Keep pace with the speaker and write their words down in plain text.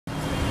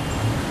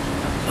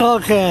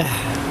Okay,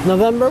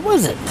 November,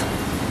 was it?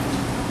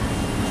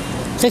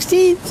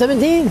 16,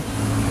 17?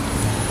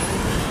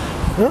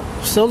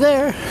 Oh, still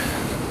there.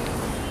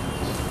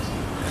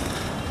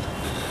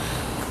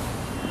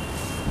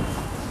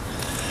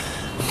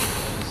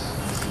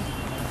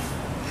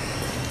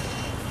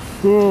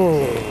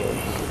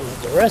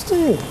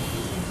 Interesting.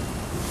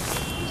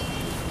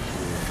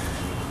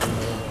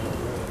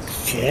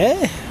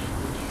 Okay.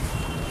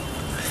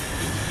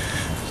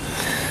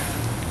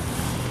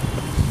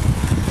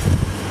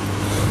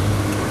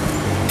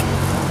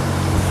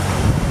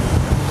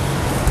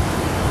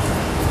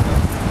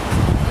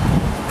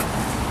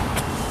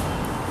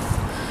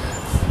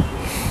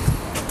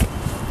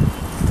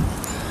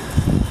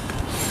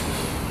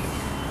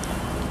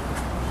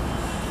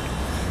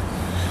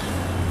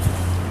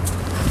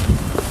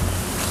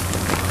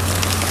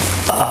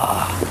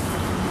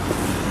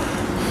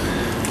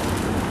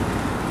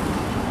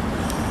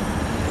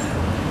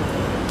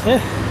 Okay.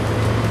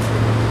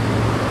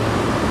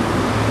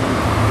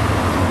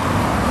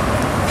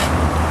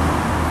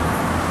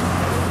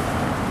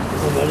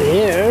 Nobody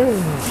here.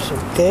 It's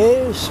okay.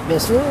 It's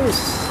business.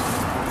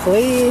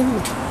 Clean.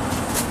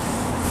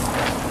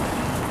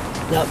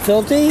 Not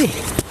filthy.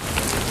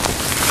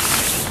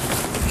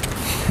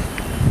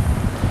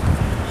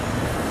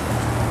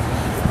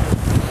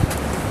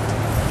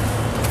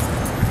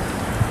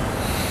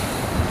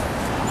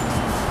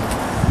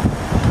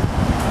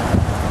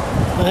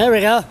 Well, there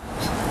we go.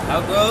 How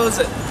goes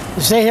it?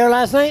 You stay here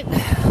last night?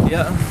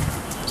 Yeah.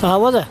 So how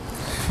was it?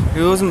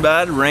 It wasn't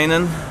bad,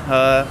 raining.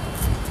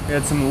 We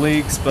had some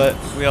leaks, but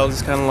we all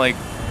just kind of like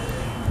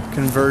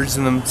converged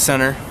in the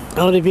center.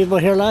 How many people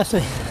here last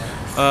night?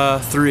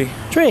 3.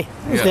 3.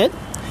 That's good.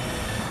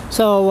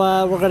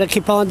 So we're going to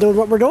keep on doing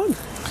what we're doing?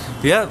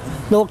 Yeah.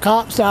 No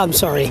cops? I'm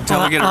sorry.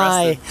 Until we get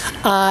arrested.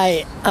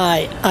 I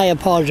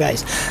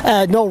apologize.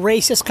 No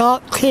racist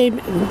cop came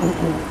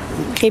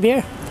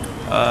here?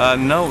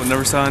 No,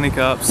 never saw any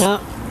cops. No.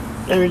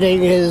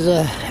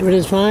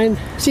 Everything's fine.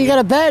 So you got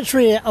a badge for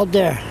you out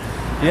there?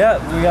 Yeah,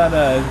 we got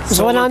a What's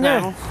on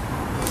there?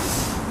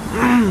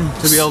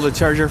 To be able to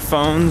charge our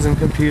phones and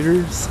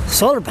computers.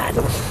 Solar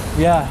panel?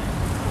 Yeah.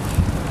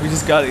 We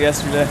just got it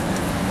yesterday.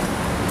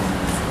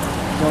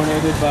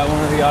 Donated by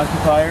one of the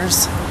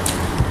occupiers.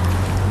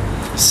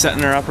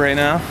 Setting her up right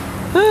now.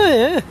 Oh,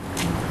 yeah.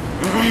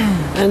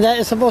 And that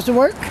is supposed to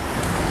work?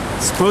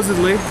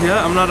 Supposedly,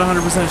 yeah. I'm not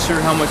 100%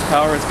 sure how much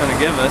power it's going to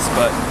give us,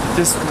 but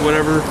just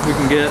whatever we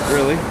can get,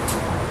 really.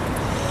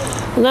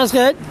 Well, that's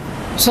good.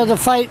 So the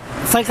fight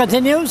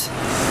continues?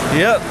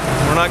 Yep.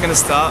 We're not going to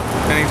stop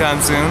anytime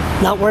soon.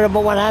 Not worried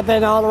about what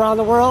happened all around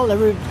the world?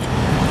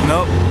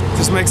 Nope.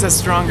 Just makes us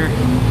stronger.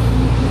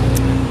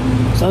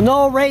 So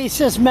no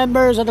racist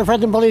members of the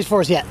Fredericton police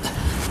force yet?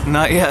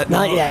 Not yet.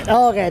 Not yet.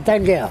 Okay,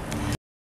 thank you.